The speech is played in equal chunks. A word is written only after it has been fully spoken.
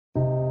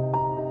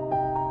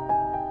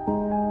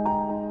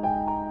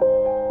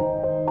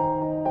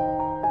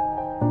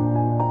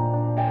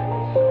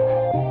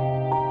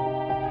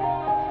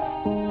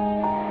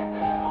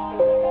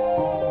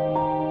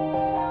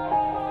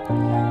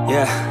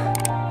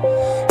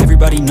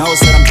Everybody knows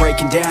that I'm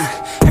breaking down.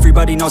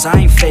 Everybody knows I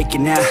ain't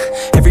faking now.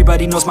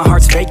 Everybody knows my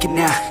heart's vacant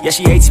now. Yeah,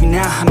 she hates me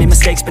now, I made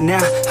mistakes, but now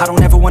I don't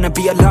ever wanna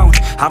be alone.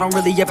 I don't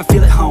really ever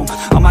feel at home.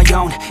 On my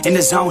own, in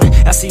the zone,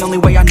 that's the only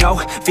way I know.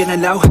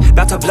 Feeling low,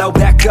 about to blow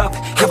back up.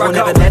 I won't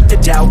ever let the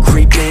doubt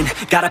creep in.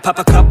 Gotta pop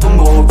a couple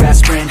more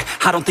aspirin.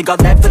 I don't think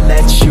I'll ever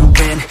let you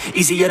in.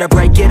 Easier to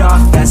break it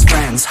off as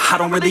friends. I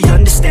don't really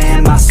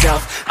understand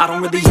myself. I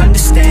don't really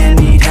understand,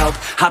 need help.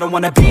 I don't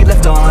wanna be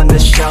left on the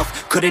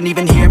shelf. Couldn't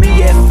even hear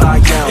me if I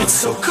yelled. It's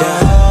so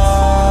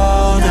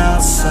cold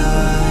outside,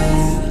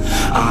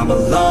 I'm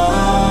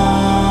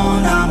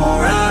alone, I'm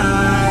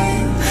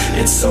alright.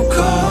 It's so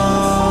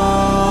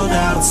cold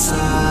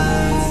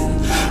outside,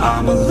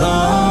 I'm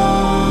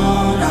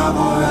alone, I'm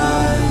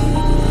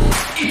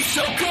alright. It's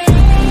so cold.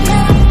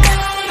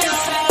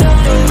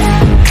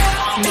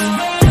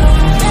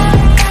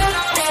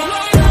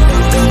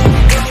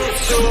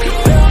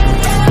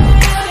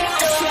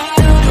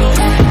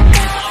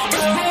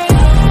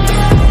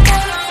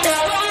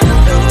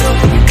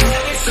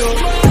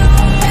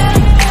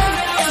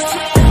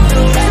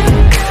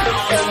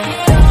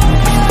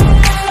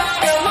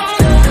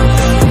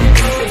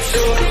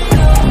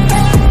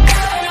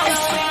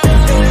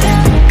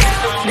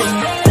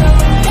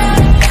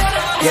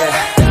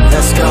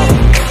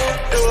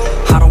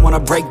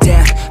 Break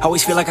down,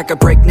 always feel like I could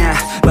break now,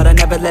 but I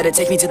never let it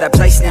take me to that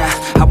place now.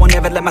 I won't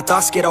ever let my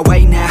thoughts get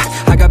away now.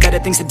 I got better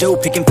things to do,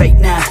 picking fate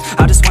now.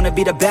 I just wanna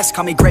be the best,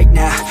 call me great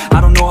now.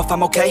 I don't know if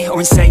I'm okay or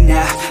insane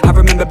now. I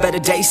remember better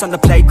days on the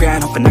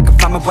playground, hoping I can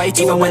find my way.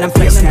 Even when I'm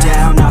feeling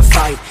down, I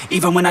fight.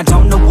 Even when I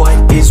don't know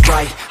what is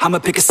right, I'ma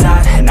pick a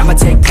side and I'ma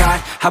take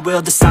pride. I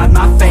will decide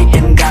my fate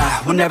and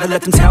I will never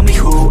let them tell me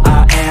who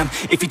I am.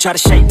 If you try to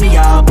shape me,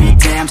 I'll be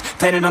damned.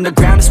 Planet on the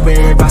ground is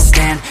where I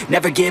stand.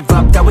 Never give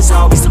up, that was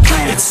always the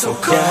plan. It's so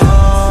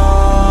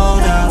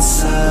cold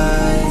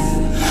outside,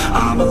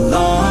 I'm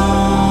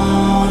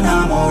alone,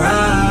 I'm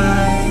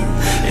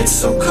alright. It's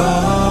so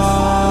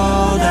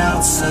cold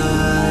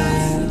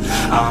outside,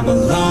 I'm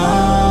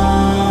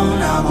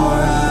alone, I'm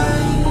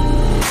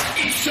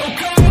alright. It's so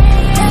cold.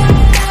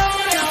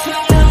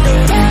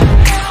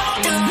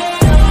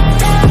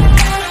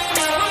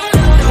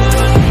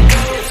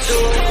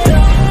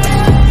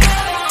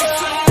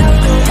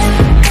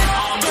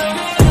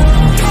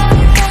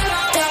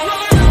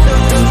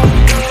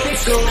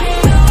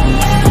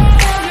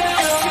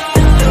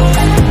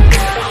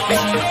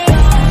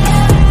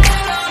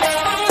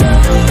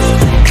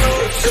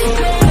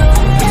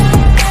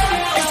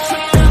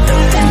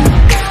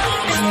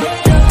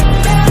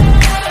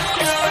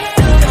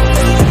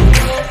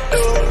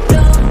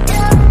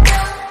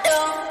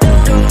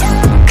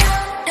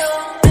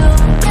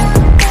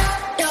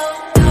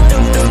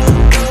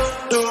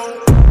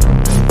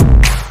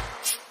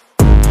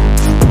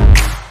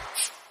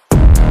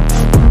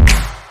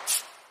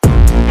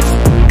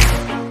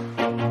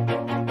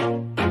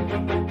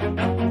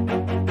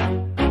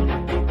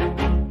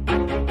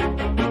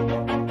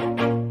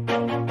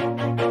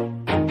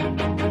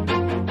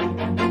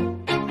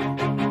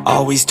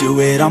 Always do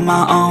it on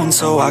my own,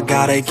 so I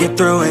gotta get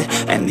through it.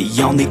 And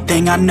the only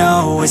thing I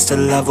know is to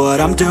love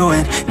what I'm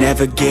doing.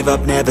 Never give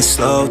up, never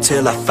slow,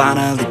 till I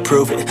finally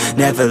prove it.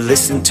 Never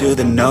listen to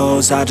the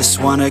no's, I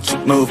just wanna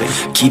keep moving.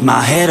 Keep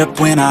my head up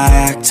when I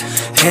act,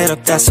 head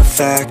up, that's a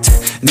fact.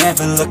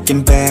 Never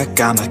looking back,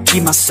 I'ma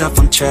keep myself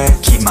on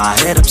track. Keep my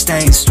head up,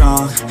 staying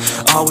strong,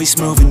 always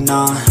moving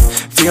on.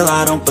 Feel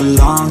I don't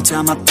belong,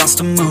 tell my thoughts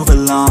to move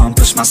along.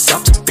 Push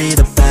myself to be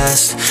the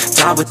best,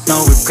 die with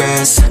no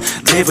regrets.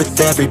 Live with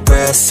every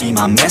breath, see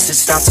my message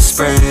start to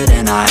spread.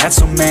 And I had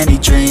so many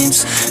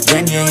dreams,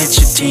 then you hit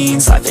your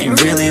teens. Life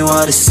ain't really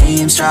what it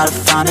seems, try to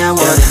find out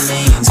what it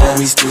means.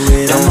 Always do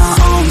it on my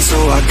own, so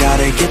I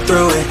gotta get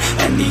through it.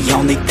 And the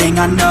only thing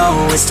I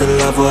know is to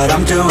love what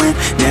I'm doing.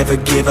 Never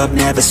give up,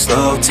 never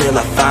slow, till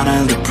I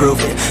finally prove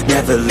it.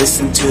 Never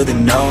listen to the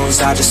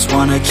no's, I just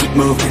wanna keep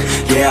moving.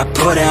 Yeah, I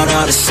put out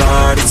all this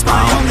art, it's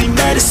my only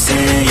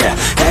medicine. Yeah,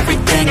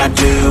 everything I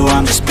do,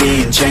 I'm just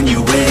being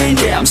genuine.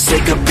 Yeah, I'm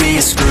sick of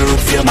being screwed,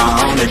 feel my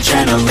own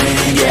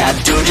adrenaline. Yeah,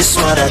 I do just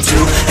what I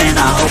do, and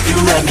I hope you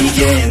let me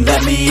in,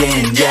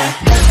 yeah.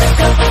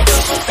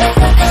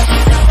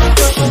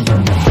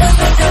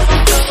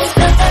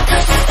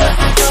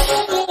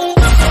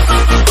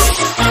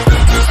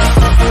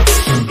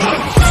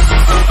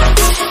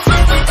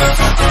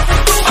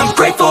 I'm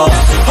grateful,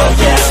 oh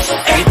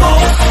yeah, able,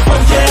 oh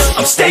yeah,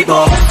 I'm stable,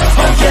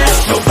 oh yeah,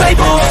 no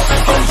label,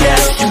 oh yeah,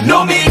 you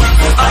know me,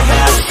 I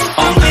have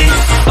only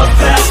a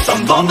path,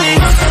 I'm lonely,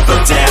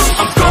 but damn,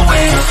 I'm going to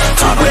win.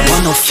 I don't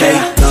want no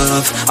fake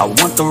love, I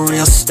want the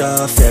real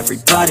stuff.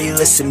 Everybody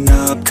listen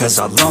up, cause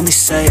I'll only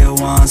say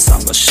it once. I'm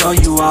gonna show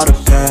you all the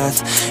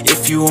path,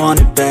 if you want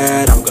it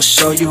bad. I'm gonna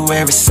show you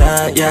where it's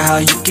at, yeah, how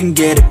you can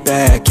get it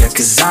back. Yeah,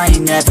 cause I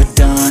ain't never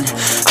done,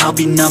 I'll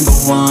be number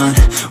one.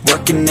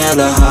 Working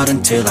hella hard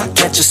until I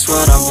get just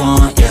what I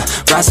want, yeah.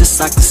 Rises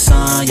like the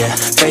sun, yeah,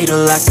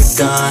 fatal like a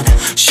gun.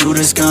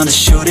 Shooters gonna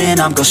shoot and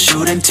I'm gonna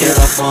shoot until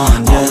I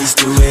won, yeah. Always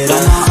do it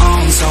on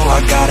my own, so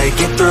I gotta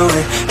get through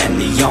it. And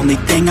the only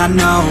thing I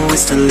know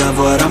is to love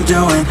what I'm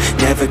doing.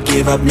 Never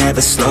give up,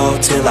 never slow,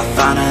 till I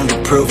finally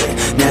prove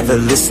it. Never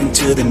listen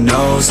to the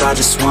no's, I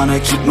just wanna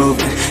keep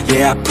moving.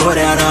 Yeah, I put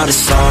out all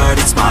this art,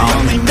 it's my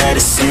only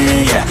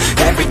medicine. Yeah,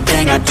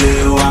 everything I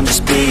do, I'm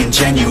just being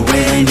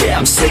genuine. Yeah,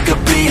 I'm sick of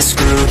being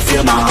screwed,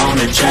 feel my own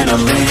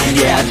adrenaline.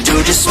 Yeah, I do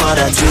just what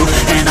I do,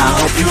 and I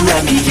hope you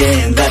let me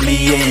in.